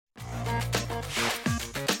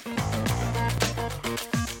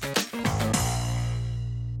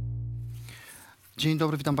Dzień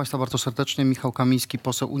dobry, witam Państwa bardzo serdecznie. Michał Kamiński,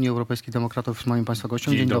 poseł Unii Europejskich Demokratów, jest moim Państwa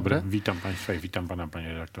gościem. Dzień dobry. Witam Państwa i witam Pana,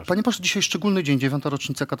 Panie redaktorze. Panie pośle, dzisiaj szczególny dzień, 9.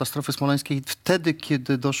 rocznica katastrofy smoleńskiej. Wtedy,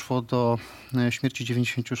 kiedy doszło do śmierci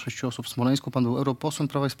 96 osób w Smoleńsku, Pan był europosłem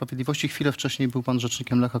Prawa i Sprawiedliwości. Chwilę wcześniej był Pan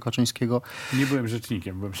rzecznikiem Lecha Kaczyńskiego. Nie byłem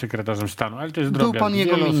rzecznikiem, byłem sekretarzem stanu, ale to jest drobiazg. Był Pan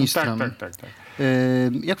jego ministrem. Tak.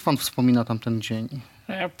 Jak Pan wspomina tamten dzień?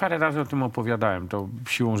 Ja parę razy o tym opowiadałem. To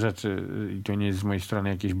siłą rzeczy, i to nie jest z mojej strony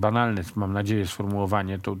jakieś banalne, mam nadzieję,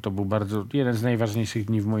 sformułowanie, to był jeden z najważniejszych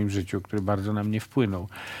dni w moim życiu, który bardzo na mnie wpłynął.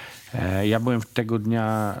 Ja byłem tego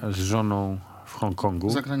dnia z żoną w Hongkongu.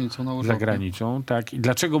 Za granicą, na urlopie. Za granicą, tak. I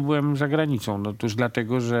dlaczego byłem za granicą? No otóż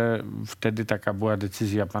dlatego, że wtedy taka była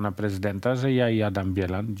decyzja pana prezydenta, że ja i Adam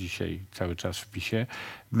Bielan, dzisiaj cały czas w PiS-ie,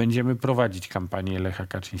 będziemy prowadzić kampanię Lecha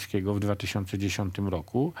Kaczyńskiego w 2010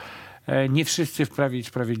 roku. Nie wszyscy w Prawie i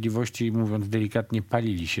Sprawiedliwości, mówiąc delikatnie,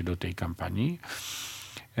 palili się do tej kampanii,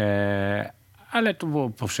 ale to było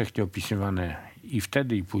powszechnie opisywane i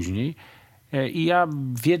wtedy, i później. I ja,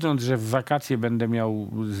 wiedząc, że w wakacje będę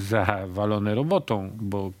miał zawalone robotą,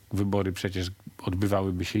 bo wybory przecież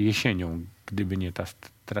odbywałyby się jesienią, gdyby nie ta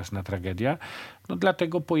straszna tragedia, no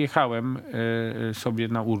dlatego pojechałem sobie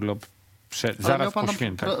na urlop zaraz po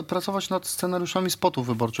świętach. Pracować nad scenariuszami spotów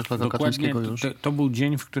wyborczych Lecha Kaczyńskiego już. To był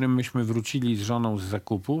dzień, w którym myśmy wrócili z żoną z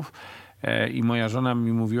zakupów i moja żona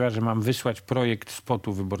mi mówiła, że mam wysłać projekt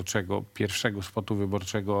spotu wyborczego, pierwszego spotu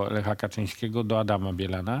wyborczego Lecha Kaczyńskiego do Adama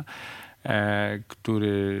Bielana,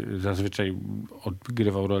 który zazwyczaj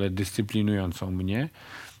odgrywał rolę dyscyplinującą mnie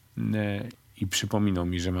i przypominał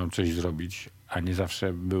mi, że mam coś zrobić, a nie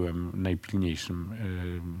zawsze byłem najpilniejszym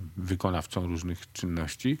wykonawcą różnych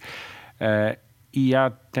czynności. I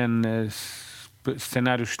ja ten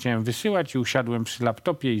scenariusz chciałem wysyłać i usiadłem przy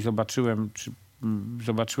laptopie i zobaczyłem,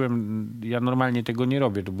 ja normalnie tego nie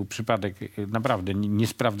robię, to był przypadek, naprawdę nie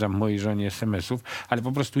sprawdzam mojej żonie SMS-ów, ale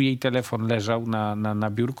po prostu jej telefon leżał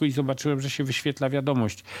na biurku i zobaczyłem, że się wyświetla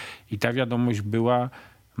wiadomość. I ta wiadomość była,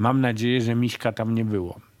 mam nadzieję, że Miśka tam nie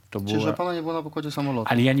było. Czyli, że pana nie było na pokładzie samolotu.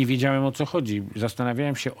 Ale ja nie wiedziałem, o co chodzi.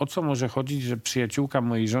 Zastanawiałem się, o co może chodzić, że przyjaciółka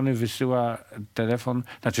mojej żony wysyła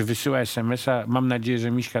wysyła SMS-a, mam nadzieję,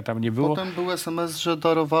 że Miśka tam nie było. Potem był SMS, że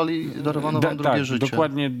darowano wam drugie życie.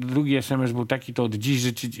 Dokładnie, drugi SMS był taki, to od dziś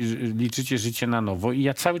liczycie życie na nowo. I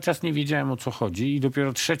ja cały czas nie wiedziałem, o co chodzi. I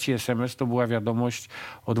dopiero trzeci SMS to była wiadomość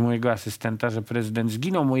od mojego asystenta, że prezydent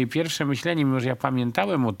zginął. Moje pierwsze myślenie, mimo że ja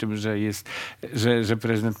pamiętałem o tym, że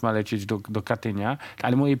prezydent ma lecieć do Katynia,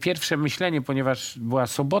 ale moje pierwsze myślenie, ponieważ była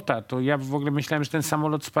sobota, to ja w ogóle myślałem, że ten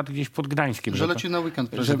samolot spadł gdzieś pod Gdańskiem. Że leci na weekend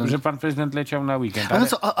prezydent. Że pan prezydent leciał na weekend. Ale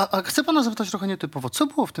co, a chcę pana zapytać trochę nietypowo. Co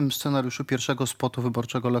było w tym scenariuszu pierwszego spotu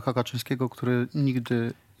wyborczego Lecha Kaczyńskiego, który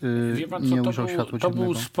nigdy nie ujrzał światła dziennego? To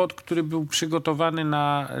był spot, który był przygotowany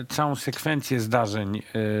na całą sekwencję zdarzeń.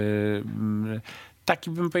 Taki,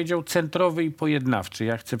 bym powiedział, centrowy i pojednawczy.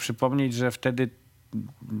 Ja chcę przypomnieć, że wtedy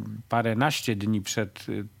paręnaście dni przed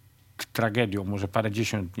tragedią, może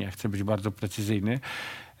parędziesiąt dni, ja chcę być bardzo precyzyjny,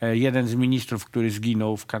 jeden z ministrów, który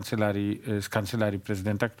zginął z kancelarii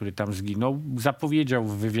prezydenta, który tam zginął, zapowiedział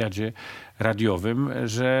w wywiadzie radiowym,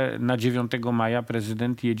 że na 9 maja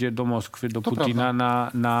prezydent jedzie do Moskwy, do Putina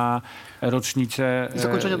na rocznicę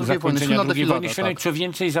zakończenia II wojny światowej. Co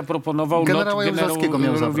więcej, zaproponował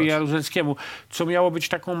generałowi Jaruzelskiemu, co miało być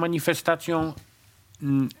taką manifestacją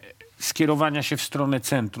skierowania się w stronę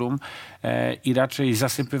centrum i raczej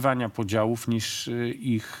zasypywania podziałów niż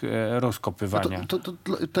ich rozkopywania.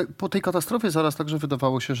 Po tej katastrofie zaraz także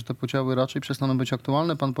wydawało się, że te podziały raczej przestaną być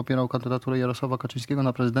aktualne. Pan popierał kandydaturę Jarosława Kaczyńskiego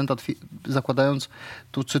na prezydenta, zakładając,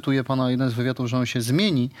 tu cytuję pana jeden z wywiadów, że on się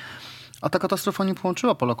zmieni. A ta katastrofa nie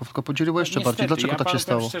połączyła Polaków, tylko podzieliła jeszcze bardziej. Dlaczego tak się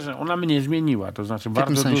stało? Szczerze, ona mnie zmieniła. To znaczy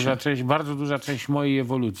bardzo duża część mojej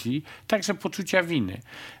ewolucji, także poczucia winy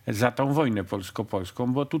za tą wojnę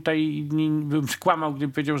polsko-polską, bo tutaj bym skłamał,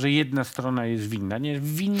 gdybym powiedział, że jedna strona jest winna. Nie,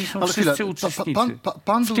 winni są wszyscy uczestnicy.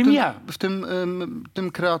 Pan był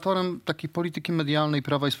tym kreatorem takiej polityki medialnej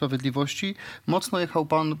Prawa i Sprawiedliwości. Mocno jechał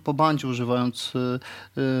pan po bandzie, używając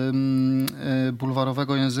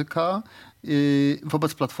bulwarowego języka.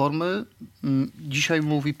 Wobec Platformy. Dzisiaj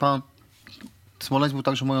mówi pan, Smoleńsk był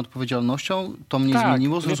także moją odpowiedzialnością. To mnie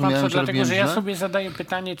zmieniło. Zrozumiałem, że dlatego, że ja sobie zadaję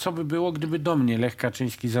pytanie, co by było, gdyby do mnie Lech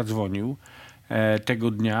Kaczyński zadzwonił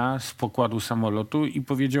tego dnia z pokładu samolotu i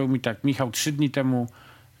powiedział mi tak: Michał, 3 dni temu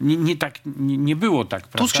nie było tak,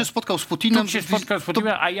 prawda? Tusk się spotkał z Putinem.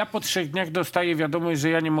 A ja po 3 dniach dostaję wiadomość, że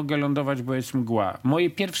ja nie mogę lądować, bo jest mgła. Moje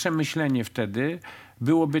pierwsze myślenie wtedy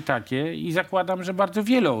byłoby takie i zakładam, że bardzo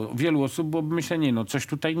wielu osób byłoby myślenie, no coś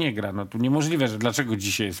tutaj nie gra, no tu niemożliwe, że dlaczego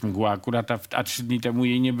dzisiaj jest mgła akurat, a 3 dni temu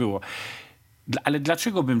jej nie było. Ale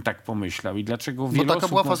dlaczego bym tak pomyślał i dlaczego Bo wiele taka osób...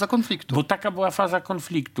 była faza konfliktu. Bo taka była faza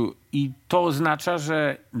konfliktu i to oznacza,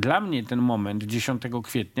 że dla mnie ten moment 10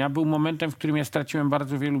 kwietnia był momentem, w którym ja straciłem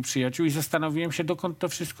bardzo wielu przyjaciół i zastanowiłem się, dokąd to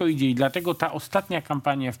wszystko idzie. I dlatego ta ostatnia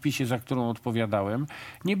kampania w PiS-ie, za którą odpowiadałem,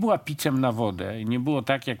 nie była picem na wodę. Nie było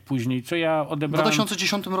tak jak później, co ja W odebrałem...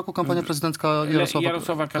 2010 roku kampania prezydencka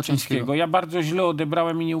Jarosława Kaczyńskiego. Ja bardzo źle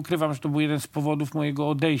odebrałem i nie ukrywam, że to był jeden z powodów mojego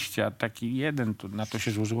odejścia. Taki jeden, na to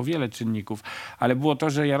się złożyło wiele czynników. Ale było to,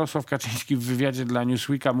 że Jarosław Kaczyński w wywiadzie dla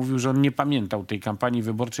Newsweeka mówił, że on nie pamiętał tej kampanii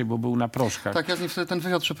wyborczej, bo był na proszkach. Tak, ja z nim wtedy ten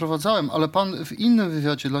wywiad przeprowadzałem, ale pan w innym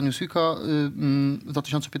wywiadzie dla Newsweeka w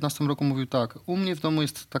 2015 roku mówił tak: u mnie w domu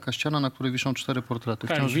jest taka ściana, na której wiszą 4 portrety.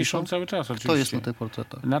 Tak, Wciąż wiszą cały czas oczywiście. Kto jest na tych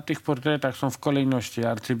portretach? Na tych portretach są w kolejności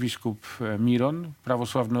arcybiskup Miron,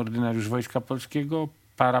 prawosławny ordynariusz Wojska Polskiego,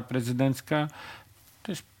 para prezydencka.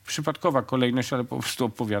 To jest przypadkowa kolejność, ale po prostu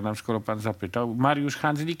opowiadam, skoro pan zapytał. Mariusz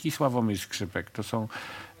Handzlik i Sławomir Skrzypek. To są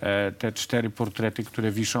te 4 portrety,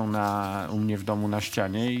 które wiszą u mnie w domu na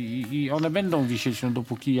ścianie i one będą wisieć,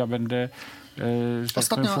 dopóki ja będę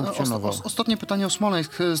funkcjonował. Ostatnie pytanie o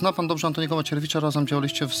Smoleńsk. Zna pan dobrze Antoniego Macierewicza, razem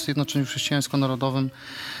działaliście w Zjednoczeniu Chrześcijańsko-Narodowym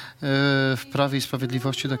w Prawie i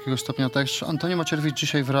Sprawiedliwości do jakiegoś stopnia też. Antoni Macierewicz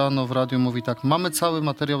dzisiaj rano w radiu mówi tak: mamy cały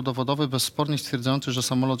materiał dowodowy bezspornie stwierdzający, że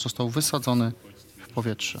samolot został wysadzony w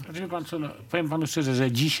powietrze. Wie pan co, powiem panu szczerze,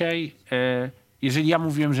 że dzisiaj, jeżeli ja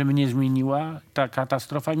mówiłem, że mnie zmieniła ta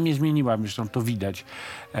katastrofa, mnie zmieniła, zresztą to widać,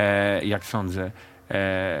 jak sądzę,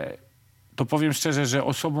 to powiem szczerze, że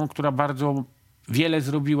osobą, która bardzo wiele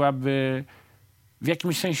zrobiła, by w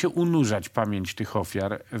jakimś sensie unurzać pamięć tych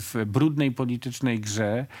ofiar w brudnej politycznej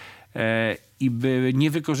grze i by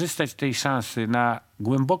nie wykorzystać tej szansy na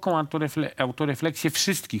głęboką autorefleksję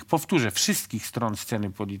wszystkich, powtórzę, wszystkich stron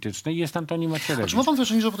sceny politycznej, jest Antoni Macierewicz. Czy ma pan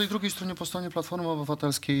wrażenie, że po tej drugiej stronie, po stronie Platformy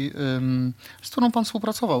Obywatelskiej, z którą pan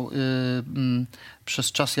współpracował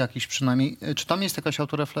przez czas jakiś przynajmniej, czy tam jest jakaś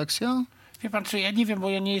autorefleksja? Wie pan co, ja nie wiem, bo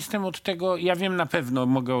ja nie jestem od tego, ja wiem na pewno,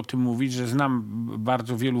 mogę o tym mówić, że znam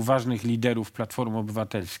bardzo wielu ważnych liderów Platformy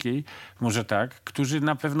Obywatelskiej, może tak, którzy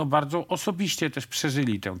na pewno bardzo osobiście też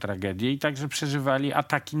przeżyli tę tragedię i także przeżywali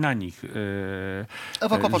ataki na nich.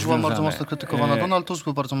 Ewa Kopacz była bardzo mocno krytykowana, Donald Tusk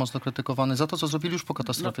był bardzo mocno krytykowany za to, co zrobili już po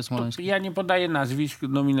katastrofie smoleńskiej. Ja nie podaję nazwisk,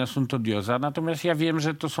 nomina sunt odiosa, natomiast ja wiem,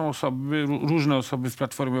 że to są osoby, różne osoby w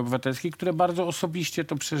Platformie Obywatelskiej, które bardzo osobiście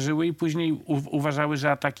to przeżyły i później uważały,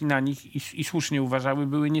 że ataki na nich i słusznie uważały,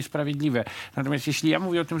 były niesprawiedliwe. Natomiast jeśli ja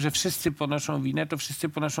mówię o tym, że wszyscy ponoszą winę, to wszyscy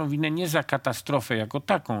ponoszą winę nie za katastrofę jako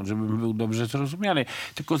taką, żebym był dobrze zrozumiany,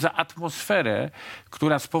 tylko za atmosferę,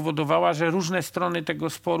 która spowodowała, że różne strony tego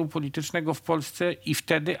sporu politycznego w Polsce i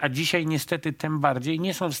wtedy, a dzisiaj niestety tym bardziej,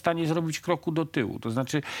 nie są w stanie zrobić kroku do tyłu. To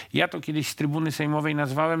znaczy, ja to kiedyś z trybuny sejmowej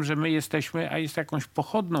nazwałem, że my jesteśmy, a jest jakąś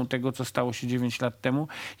pochodną tego, co stało się 9 lat temu,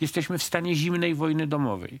 jesteśmy w stanie zimnej wojny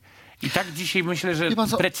domowej. I tak dzisiaj myślę, że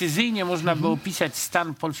precyzyjnie można by opisać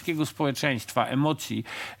stan polskiego społeczeństwa, emocji,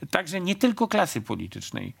 także nie tylko klasy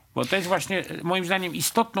politycznej. Bo to jest właśnie moim zdaniem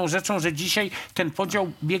istotną rzeczą, że dzisiaj ten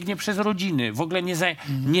podział biegnie przez rodziny, w ogóle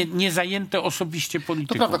nie zajęte osobiście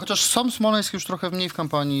polityką. To prawda, chociaż sam Smoleńsk już trochę mniej w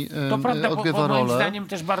kampanii to prawda, odgrywa bo moim rolę. zdaniem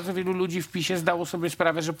też bardzo wielu ludzi w PiS-ie zdało sobie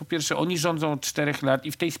sprawę, że po pierwsze oni rządzą od 4 lat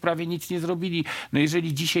i w tej sprawie nic nie zrobili. No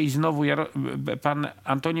jeżeli dzisiaj znowu pan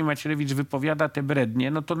Antoni Macierewicz wypowiada te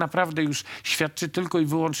brednie, no to naprawdę już świadczy tylko i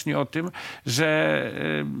wyłącznie o tym, że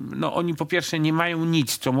oni po pierwsze nie mają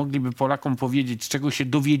nic, co mogliby Polakom powiedzieć, czego się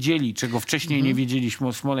dowiedzieli, czego wcześniej nie wiedzieliśmy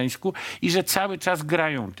o Smoleńsku i że cały czas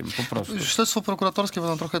grają tym po prostu. Śledztwo prokuratorskie, bo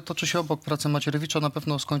tam trochę toczy się obok pracy Macierewicza, na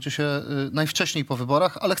pewno skończy się najwcześniej po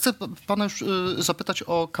wyborach, ale chcę pana już zapytać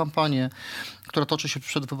o kampanię, która toczy się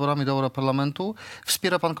przed wyborami do Europarlamentu.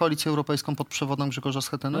 Wspiera pan Koalicję Europejską pod przewodem Grzegorza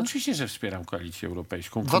Schetyny? No oczywiście, że wspieram Koalicję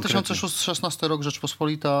Europejską. 2016 rok,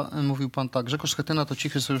 Rzeczpospolita, mówił pan tak: Grzegorz Schetyna to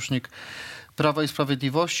cichy sojusznik Prawa i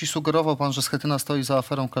Sprawiedliwości. Sugerował pan, że Schetyna stoi za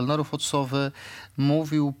aferą kelnerów od Sowy.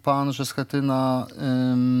 Mówił pan, że Schetyna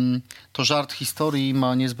to żart historii,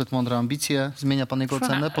 ma niezbyt mądre ambicje. Zmienia pan jego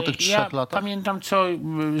ocenę po tych 3 latach? Ja pamiętam, co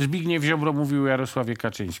Zbigniew Ziobro mówił o Jarosławie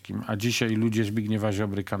Kaczyńskim, a dzisiaj ludzie Zbigniewa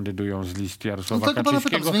Ziobry kandydują z list Jarosława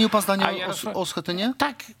Kaczyńskiego. Zmienił pan zdanie o Schetynie?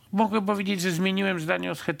 Tak, mogę powiedzieć, że zmieniłem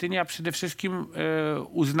zdanie o Schetynie, a przede wszystkim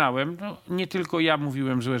uznałem, nie tylko ja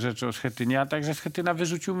mówiłem złe rzeczy o Schetynie, a także Schetyna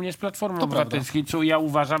wyrzucił mnie z Platformy Obywatelskiej, co ja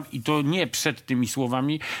uważam, i to nie przed tymi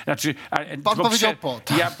słowami, pan powiedział po.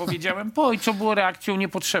 Ja powiedziałem po i co było reakcją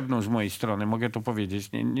niepotrzebną z mojej strony, mogę to powiedzieć.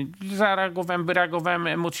 Reagowałem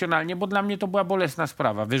emocjonalnie, bo dla mnie to była bolesna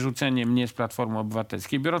sprawa, wyrzucenie mnie z Platformy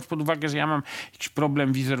Obywatelskiej. Biorąc pod uwagę, że ja mam jakiś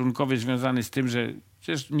problem wizerunkowy związany z tym, że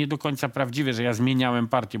Przecież nie do końca prawdziwe, że ja zmieniałem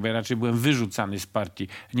partię, bo ja raczej byłem wyrzucany z partii.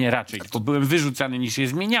 Nie raczej, tylko byłem wyrzucany niż je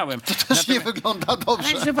zmieniałem. To też nie wygląda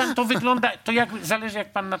dobrze. Ale pan, to wygląda, zależy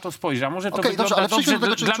jak pan na to spojrzy. A może to wygląda dobrze, ale dobrze.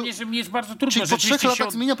 tego, Dla mnie, że mi jest bardzo trudno. Czyli po 3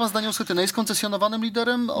 latach zmienia pan zdanie o Schetynie. Jest koncesjonowanym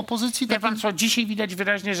liderem opozycji? Wie pan co, dzisiaj widać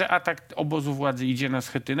wyraźnie, że atak obozu władzy idzie na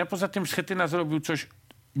Schetynę. Poza tym Schetyna zrobił coś,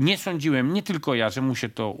 nie sądziłem, nie tylko ja, że mu się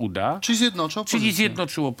to uda. Czyli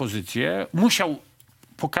zjednoczył opozycję.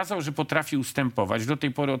 Pokazał, że potrafi ustępować. Do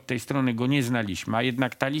tej pory od tej strony go nie znaliśmy, a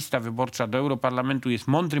jednak ta lista wyborcza do Europarlamentu jest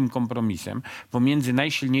mądrym kompromisem pomiędzy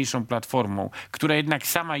najsilniejszą platformą, która jednak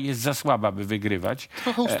sama jest za słaba, by wygrywać.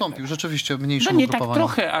 Trochę ustąpił, rzeczywiście mniejszym nie tak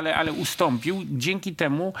trochę, ale ustąpił. Dzięki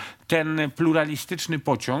temu ten pluralistyczny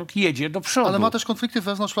pociąg jedzie do przodu. Ale ma też konflikty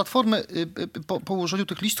wewnątrz Platformy. Po ułożeniu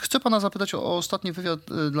tych list chcę pana zapytać o ostatni wywiad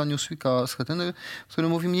dla Newsweeka z Schetyny, który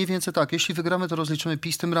mówi mniej więcej tak: jeśli wygramy, to rozliczymy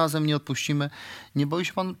PiS, tym razem nie odpuścimy. Nie boi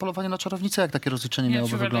się pan polowania na czarownicę? Jak takie rozliczenie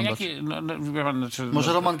miałoby wyglądać?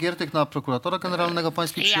 Może Roman Giertych na prokuratora generalnego,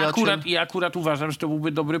 pański przyjaciel? Ja akurat uważam, że to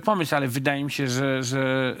byłby dobry pomysł, ale wydaje mi się,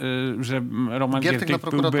 że Roman Giertych na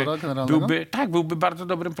prokuratora generalnego? byłby bardzo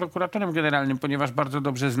dobrym prokuratorem generalnym, ponieważ bardzo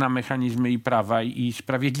dobrze zna mechanizmy i prawa i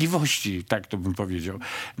sprawiedliwości, tak to bym powiedział.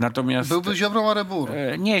 Natomiast byłby Ziobrą Arebur.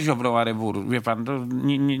 Nie Ziobrą Arebur, wie pan, to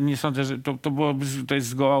nie sądzę, że to jest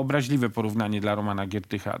zgoła obraźliwe porównanie dla Romana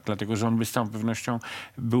Giertycha, dlatego że on by z całą pewnością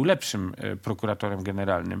był lepszym prokuratorem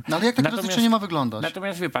generalnym. No ale jak takie rozliczenie ma wyglądać?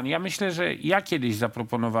 Natomiast wie pan, ja myślę, że ja kiedyś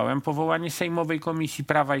zaproponowałem powołanie Sejmowej Komisji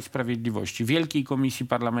Prawa i Sprawiedliwości, Wielkiej Komisji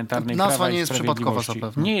Parlamentarnej Prawa i Sprawiedliwości. Nazwa nie jest przypadkowa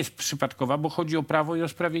zapewne. Nie jest przypadkowa, bo chodzi o prawo i o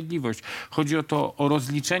sprawiedliwość. Chodzi o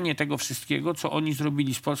rozliczenie tego wszystkiego, co oni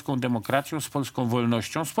zrobili z polską demokracją, z polską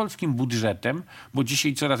wolnością, z polskim budżetem, bo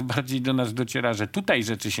dzisiaj coraz bardziej do nas dociera, że tutaj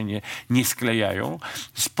rzeczy się nie sklejają,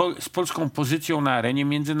 z polską pozycją na arenie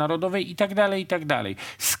międzynarodowej i tak dalej, i tak dalej.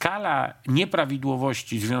 Skala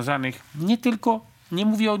nieprawidłowości związanych nie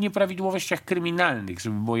mówię o nieprawidłowościach kryminalnych,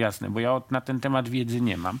 żeby było jasne, bo ja na ten temat wiedzy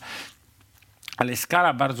nie mam, ale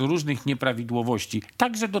skala bardzo różnych nieprawidłowości,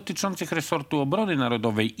 także dotyczących resortu obrony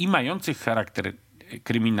narodowej i mających charakter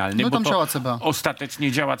kryminalny, bo to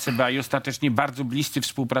ostatecznie działa CBA i ostatecznie bardzo bliscy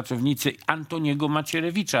współpracownicy Antoniego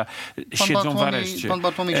Macierewicza siedzą w areszcie. Pan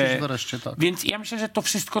Bartłomiej siedzi w areszcie, tak. Więc ja myślę, że to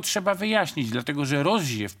wszystko trzeba wyjaśnić, dlatego że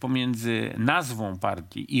rozziew pomiędzy nazwą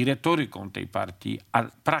partii i retoryką tej partii, a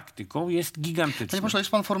praktyką jest gigantyczny. Panie pośle,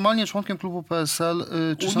 jest pan formalnie członkiem klubu PSL.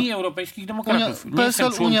 Unii Europejskich Demokratów.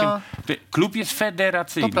 Klub jest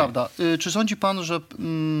federacyjny. To prawda. Czy sądzi pan, że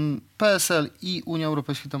PSL i Unia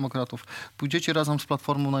Europejskich Demokratów pójdziecie razem z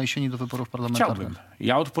Platformą na jesieni do wyborów parlamentarnych? Chciałbym.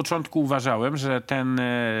 Ja od początku uważałem, że ten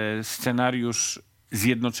scenariusz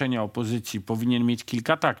zjednoczenia opozycji powinien mieć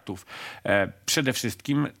kilka taktów. Przede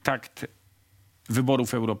wszystkim takt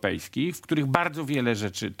wyborów europejskich, w których bardzo wiele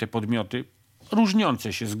rzeczy te podmioty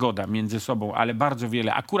różniące się, zgoda, między sobą, ale bardzo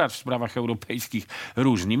wiele, akurat w sprawach europejskich,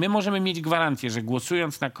 różni. My możemy mieć gwarancję, że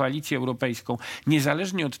głosując na koalicję europejską,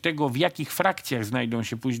 niezależnie od tego, w jakich frakcjach znajdą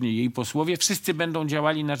się później jej posłowie, wszyscy będą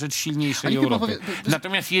działali na rzecz silniejszej Europy.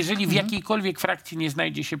 Natomiast jeżeli w jakiejkolwiek frakcji nie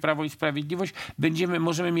znajdzie się Prawo i Sprawiedliwość,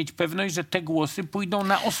 możemy mieć pewność, że te głosy pójdą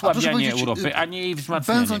na osłabianie Europy, a nie jej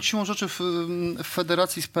wzmacnianie. Będąc siłą rzeczy w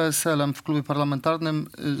federacji z PSL-em, w klubie parlamentarnym,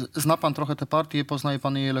 zna pan trochę tę partię, poznaje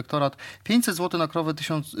pan jej elektorat. 500 zł na krowę,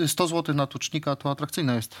 100 zł na tucznika, to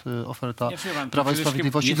atrakcyjna jest oferta Prawa i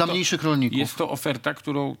Sprawiedliwości dla mniejszych rolników. Jest to oferta,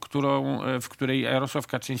 w której Jarosław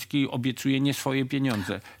Kaczyński obiecuje nie swoje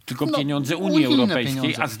pieniądze, tylko pieniądze Unii Europejskiej,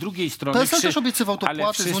 pieniądze. A z drugiej strony... PSL też obiecywał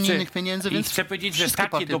dopłaty z unijnych pieniędzy, więc chcę powiedzieć, że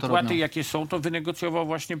takie dopłaty, jakie są, to wynegocjował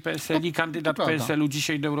właśnie PSL i kandydat PSL-u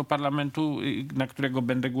dzisiaj do Europarlamentu, na którego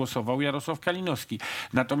będę głosował, Jarosław Kalinowski.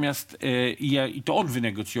 Natomiast i to on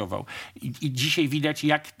wynegocjował. I dzisiaj widać,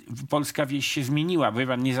 jak polska wieś się zmieniła.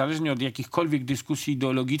 Niezależnie od jakichkolwiek dyskusji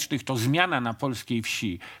ideologicznych, to zmiana na polskiej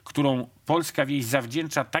wsi, którą polska wieś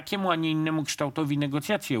zawdzięcza takiemu, a nie innemu kształtowi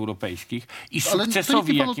negocjacji europejskich i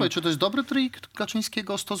sukcesowi... Czy to jest dobry trik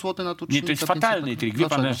Kaczyńskiego, 100 zł na tucznika? Nie, to jest fatalny trik. Wie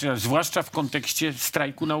pan, zwłaszcza w kontekście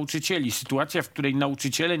strajku nauczycieli. Sytuacja, w której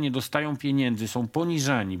nauczyciele nie dostają pieniędzy, są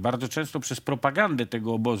poniżani, bardzo często przez propagandę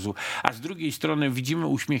tego obozu, a z drugiej strony widzimy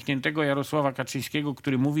uśmiechniętego Jarosława Kaczyńskiego,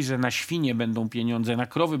 który mówi, że na świnie będą pieniądze, na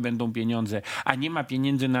krowy będą pieniądze, a nie ma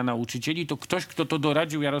pieniędzy na nauczycieli, to ktoś, kto to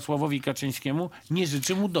doradził Jarosławowi Kaczyńskiemu, nie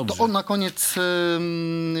życzy mu dobrze. To na koniec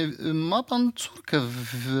ma pan córkę,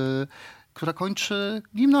 która kończy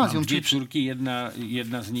gimnazjum. Mam dwie Czyli córki,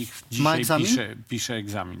 jedna z nich dzisiaj pisze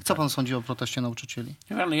egzamin. Co pan sądzi o proteście nauczycieli?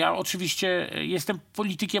 Ja oczywiście jestem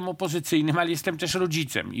politykiem opozycyjnym, ale jestem też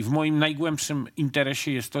rodzicem i w moim najgłębszym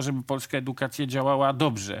interesie jest to, żeby polska edukacja działała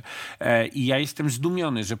dobrze. I ja jestem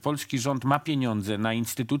zdumiony, że polski rząd ma pieniądze na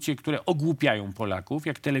instytucje, które ogłupiają Polaków,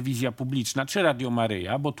 jak telewizja publiczna czy Radio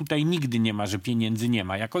Maryja, bo tutaj nigdy nie ma, że pieniędzy nie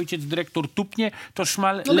ma. Jak ojciec dyrektor tupnie, to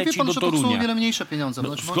szmal No, leci pan, do Torunia. To są o wiele mniejsze pieniądze,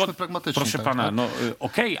 bądźmy pragmatyczni. Proszę tak, pana, tak?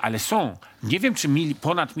 Okej, ale są. Nie wiem, czy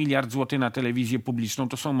ponad 1 miliard złotych na telewizję publiczną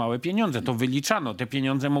to są małe pieniądze. To wyliczano. Te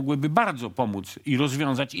pieniądze mogłyby bardzo pomóc i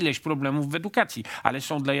rozwiązać ileś problemów w edukacji, ale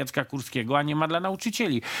są dla Jacka Kurskiego, a nie ma dla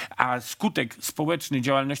nauczycieli. A skutek społeczny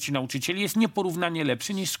działalności nauczycieli jest nieporównanie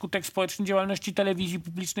lepszy niż skutek społeczny działalności telewizji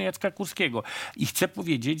publicznej Jacka Kurskiego. I chcę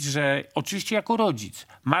powiedzieć, że oczywiście jako rodzic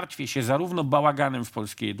martwię się zarówno bałaganem w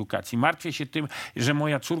polskiej edukacji, martwię się tym, że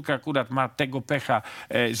moja córka akurat ma tego pecha,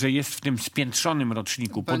 że jest w tym spiętrzonym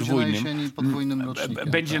roczniku podwójnym.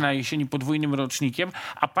 Będzie na jesieni podwójnym rocznikiem,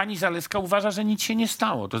 a pani Zalewska uważa, że nic się nie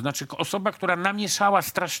stało. To znaczy osoba, która namieszała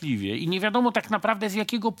straszliwie i nie wiadomo tak naprawdę z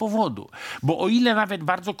jakiego powodu. Bo o ile nawet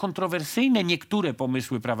bardzo kontrowersyjne niektóre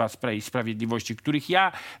pomysły Prawa i Sprawiedliwości, których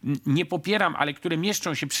ja nie popieram, ale które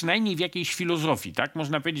mieszczą się przynajmniej w jakiejś filozofii, tak?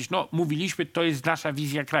 Można powiedzieć, mówiliśmy, to jest nasza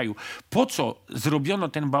wizja kraju. Po co zrobiono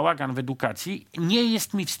ten bałagan w edukacji, nie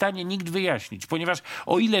jest mi w stanie nikt wyjaśnić. Ponieważ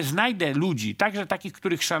o ile znajdę ludzi, także takich,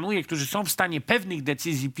 których szanuję, którzy są w stanie pewnych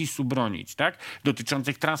decyzji PiS-u bronić, tak?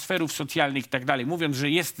 Dotyczących transferów socjalnych i tak dalej, mówiąc, że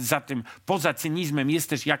jest za tym, poza cynizmem jest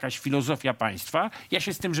też jakaś filozofia państwa, ja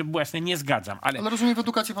się z tym, żeby było jasne, nie zgadzam. Ale rozumiem, w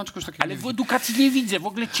edukacji pan czegoś takiego ale w edukacji nie widzę w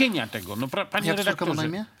ogóle cienia tego. Panie redaktorze. Ma na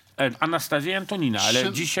imię? Anastazja i Antonina,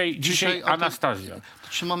 ale dzisiaj Anastazja.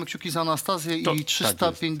 Trzymamy kciuki za Anastazję i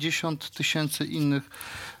 350 000 innych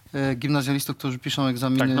gimnazjalistów, którzy piszą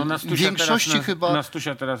egzaminy. Tak, w większości chyba...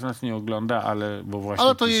 Nastusia teraz nas nie ogląda, bo właśnie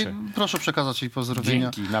ale to pisze. jej proszę przekazać jej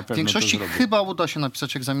pozdrowienia. Dzięki, na pewno w większości to zrobię. chyba uda się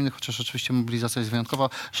napisać egzaminy, chociaż oczywiście mobilizacja jest wyjątkowa.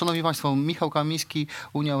 Szanowni Państwo, Michał Kamiński,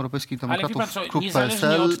 Unia Europejskich Demokratów, ale wie pan co, klub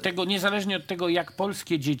PSL. Niezależnie od tego, jak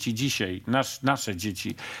polskie dzieci dzisiaj, nasze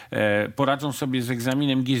dzieci, poradzą sobie z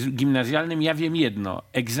egzaminem gimnazjalnym, ja wiem jedno.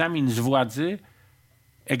 Egzamin z władzy,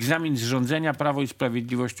 egzamin z rządzenia Prawo i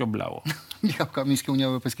Sprawiedliwość oblało. Michał Kamiński, Unia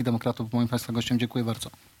Europejskich Demokratów, moim Państwa gościem. Dziękuję bardzo.